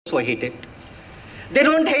also hate it. They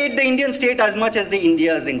don't hate the Indian state as much as the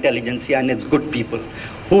India's intelligentsia and its good people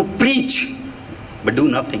who preach but do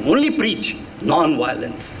nothing. Only preach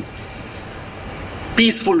non-violence,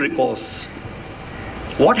 peaceful recourse.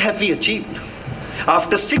 What have we achieved?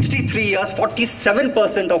 After 63 years,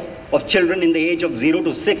 47% of children in the age of 0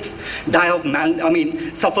 to 6 die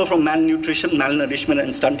of suffer from malnutrition, malnourishment,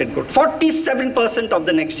 and stunted growth. 47% of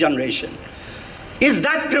the next generation. Is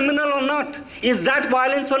that criminal or not? Is that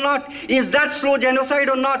violence or not? Is that slow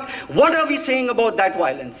genocide or not? What are we saying about that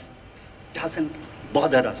violence? Doesn't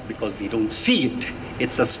bother us because we don't see it.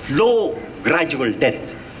 It's a slow, gradual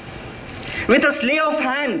death. With a sleight of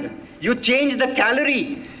hand, you change the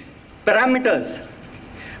calorie parameters.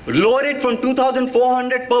 Lower it from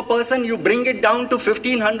 2,400 per person, you bring it down to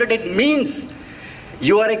 1,500. It means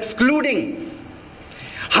you are excluding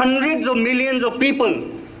hundreds of millions of people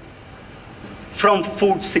from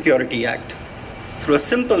Food Security Act through a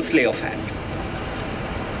simple sleight of hand.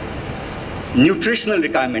 Nutritional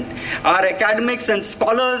requirement. Our academics and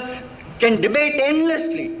scholars can debate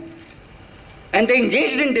endlessly. And they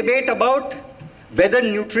engaged in debate about whether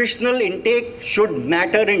nutritional intake should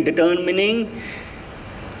matter in determining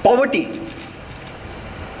poverty.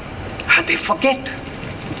 They forget.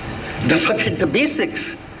 They forget the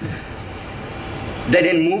basics. That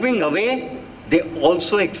in moving away, they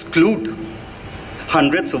also exclude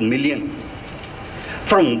hundreds of millions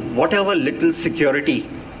from whatever little security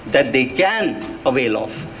that they can avail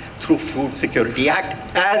of through Food Security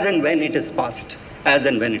Act as and when it is passed. As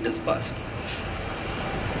and when it is passed.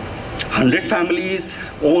 100 families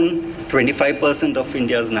own 25% of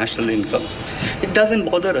India's national income. It doesn't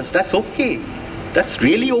bother us. That's okay. That's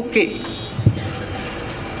really okay.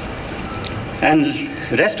 And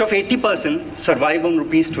rest of 80% survive on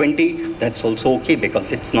rupees 20. That's also okay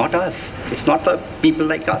because it's not us. It's not people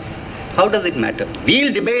like us. How does it matter?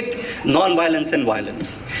 We'll debate non-violence and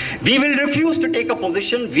violence. We will refuse to take a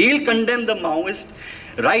position. We'll condemn the Maoist,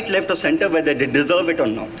 right, left or center, whether they deserve it or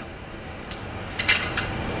not.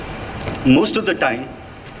 Most of the time,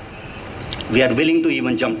 we are willing to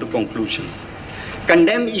even jump to conclusions.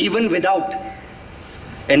 Condemn even without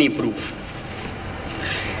any proof.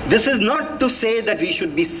 This is not to say that we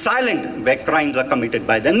should be silent where crimes are committed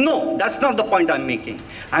by them. No, that's not the point I'm making.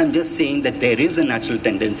 I'm just saying that there is a natural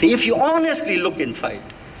tendency. If you honestly look inside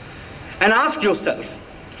and ask yourself,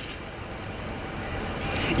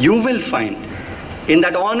 you will find in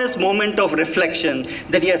that honest moment of reflection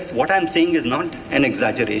that yes, what I'm saying is not an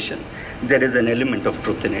exaggeration. There is an element of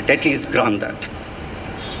truth in it. At least grant that.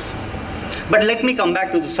 But let me come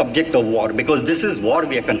back to the subject of war, because this is war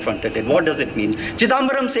we are confronted with. What does it mean?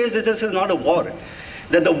 Chidambaram says that this is not a war.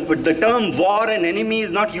 That the term war and enemy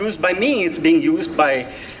is not used by me. It's being used by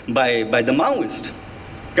the Maoist.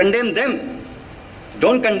 Condemn them.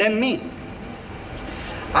 Don't condemn me.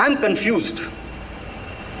 I'm confused.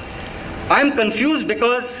 I'm confused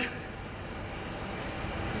because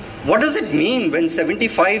what does it mean when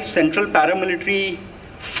 75 central paramilitary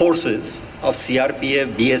forces of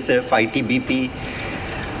CRPF, BSF, ITBP,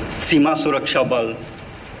 Seema Suraksha Bal,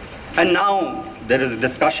 and now there is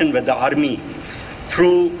discussion with the army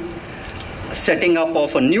through setting up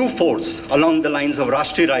of a new force along the lines of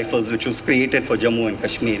Rashtriya Rifles, which was created for Jammu and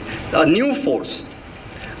Kashmir. A new force.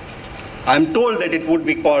 I'm told that it would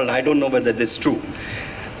be called, I don't know whether this is true,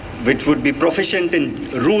 which would be proficient in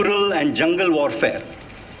rural and jungle warfare,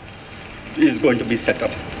 is going to be set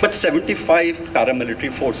up. But 75 paramilitary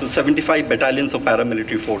forces, 75 battalions of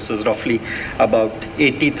paramilitary forces, roughly about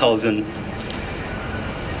 80,000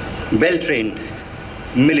 well-trained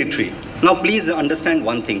military. Now please understand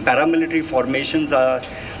one thing, paramilitary formations are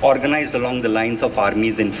organized along the lines of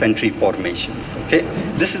army's infantry formations, okay?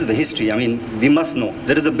 This is the history, I mean, we must know.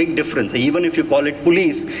 There is a big difference. Even if you call it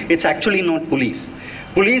police, it's actually not police.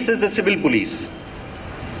 Police is the civil police.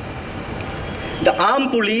 The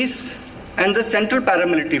armed police and the central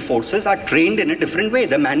paramilitary forces are trained in a different way.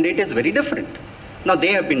 The mandate is very different. Now they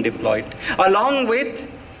have been deployed along with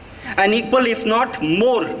an equal, if not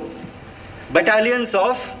more, battalions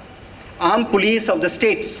of armed police of the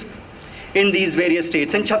states in these various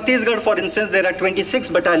states. In Chhattisgarh, for instance, there are 26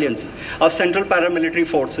 battalions of central paramilitary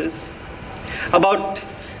forces. About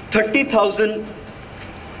 30,000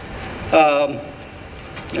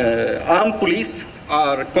 armed police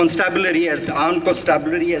or constabulary, as armed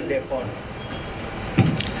constabulary as they're called.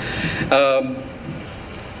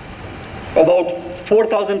 About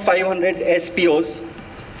 4,500 SPOs.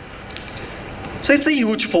 So it's a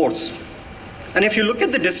huge force. And if you look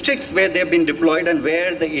at the districts where they've been deployed and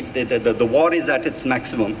where the war is at its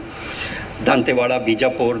maximum, Dantewada,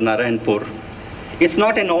 Bijapur, Narayanpur, It's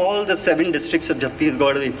not in all the 7 districts of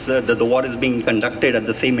Chhattisgarh, it's, the war is being conducted at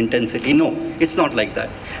the same intensity. No, it's not like that.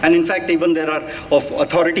 And in fact, even there are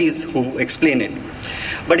authorities who explain it.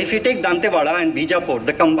 But if you take Dantewada and Bijapur,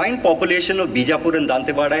 the combined population of Bijapur and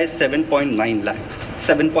Dantewada is 7.9 lakhs.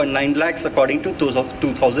 7.9 lakhs according to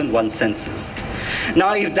 2001 census.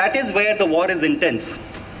 Now, if that is where the war is intense,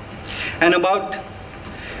 and about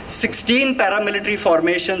 16 paramilitary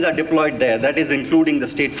formations are deployed there, that is including the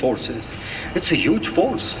state forces. It's a huge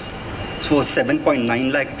force. It's for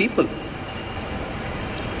 7.9 lakh people.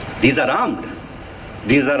 These are armed.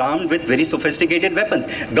 These are armed with very sophisticated weapons.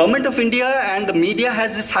 Government of India and the media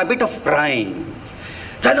has this habit of crying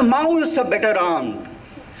that the Maoists are better armed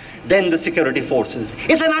than the security forces.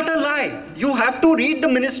 It's an utter lie. You have to read the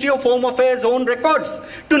Ministry of Home Affairs' own records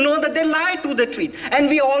to know that they lie to the truth. And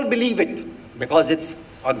we all believe it because it's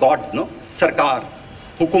a God, no? Sarkar,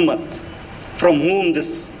 Hukumat, from whom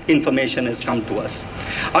this information has come to us.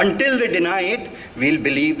 Until they deny it, we'll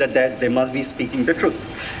believe that they must be speaking the truth.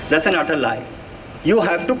 That's an utter lie. You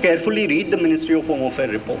have to carefully read the Ministry of Home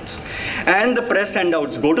Affairs reports and the press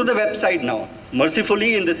handouts. Go to the website now.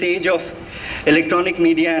 Mercifully, in this age of electronic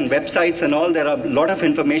media and websites and all, there are a lot of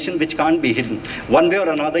information which can't be hidden. One way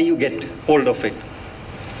or another, you get hold of it.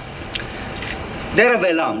 They are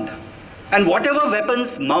well armed. And whatever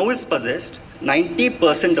weapons Maoists possessed,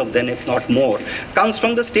 90% of them, if not more, comes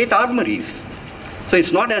from the state armories. So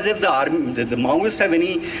it's not as if the Maoists have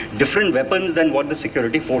any different weapons than what the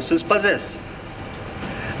security forces possess.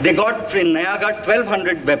 They got in Nayagarh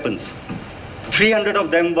 1,200 weapons. 300 of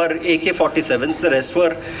them were AK-47s, the rest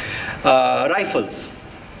were rifles.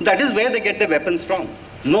 That is where they get their weapons from,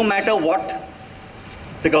 no matter what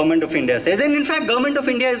the government of India says. And in fact, government of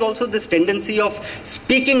India is also this tendency of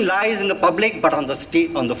speaking lies in the public, but on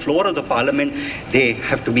the floor of the parliament, they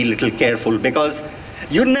have to be a little careful because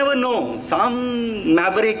you never know. Some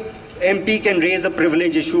maverick MP can raise a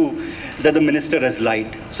privilege issue that the minister has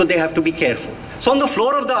lied. So they have to be careful. So on the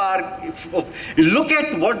floor of the look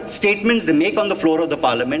at what statements they make on the floor of the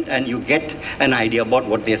parliament and you get an idea about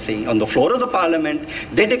what they're saying. On the floor of the parliament,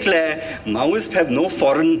 they declare Maoists have no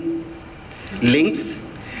foreign links.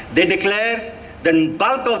 They declare the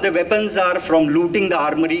bulk of the weapons are from looting the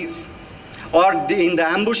armories or in the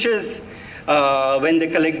ambushes when they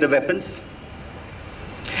collect the weapons.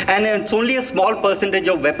 And it's only a small percentage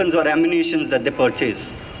of weapons or ammunition that they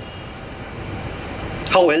purchase.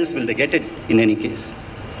 How else will they get it in any case?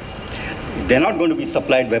 They're not going to be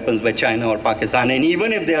supplied weapons by China or Pakistan, and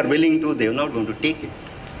even if they are willing to, they're not going to take it.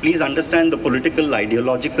 Please understand the political,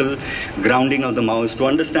 ideological grounding of the Maoists to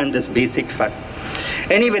understand this basic fact.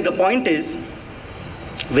 Anyway, the point is,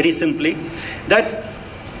 very simply, that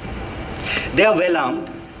they are well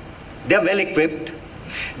armed, they are well equipped,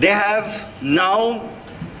 they have now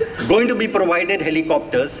going to be provided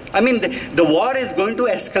helicopters. I mean, the war is going to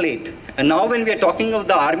escalate. And now when we are talking of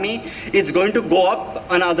the army, it's going to go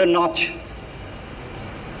up another notch.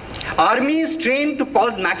 Army is trained to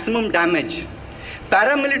cause maximum damage.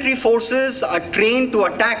 Paramilitary forces are trained to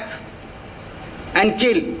attack and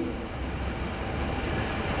kill.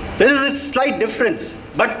 There is a slight difference,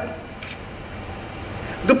 but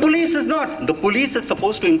the police is not. The police is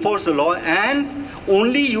supposed to enforce the law and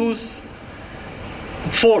only use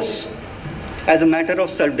force as a matter of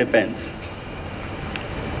self-defense.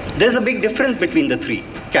 There's a big difference between the three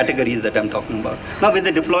categories that I'm talking about. Now, with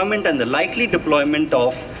the deployment and the likely deployment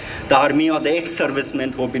of the army or the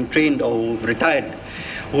ex-servicemen who have been trained or who have retired,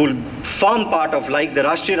 who will form part of like the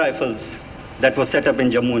Rashtriya Rifles that was set up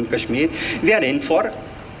in Jammu and Kashmir, we are in for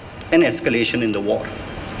an escalation in the war.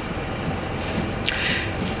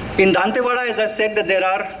 In Dantewada, as I said, that there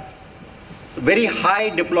are very high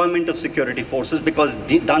deployment of security forces because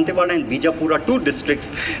Dantewada and Bijapur are two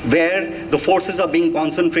districts where the forces are being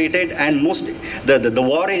concentrated and the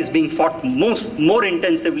war is being fought more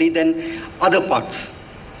intensively than other parts.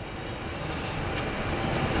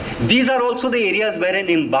 These are also the areas where an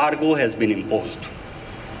embargo has been imposed.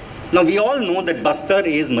 Now we all know that Bastar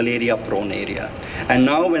is malaria prone area, and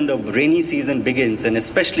now when the rainy season begins, and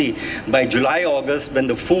especially by July, August, when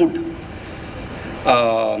the food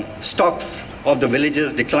stocks of the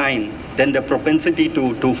villages decline, then the propensity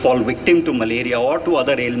to fall victim to malaria or to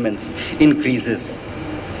other ailments increases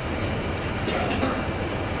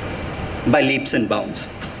by leaps and bounds.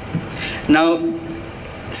 Now,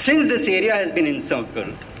 since this area has been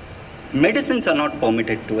encircled, medicines are not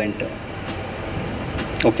permitted to enter.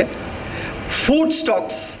 Okay? Food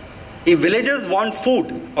stocks. If villagers want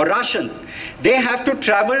food or rations, they have to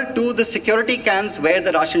travel to the security camps where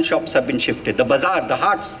the ration shops have been shifted. The bazaar, the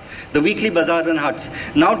huts, the weekly bazaar and huts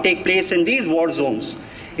now take place in these war zones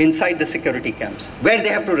inside the security camps, where they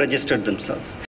have to register themselves.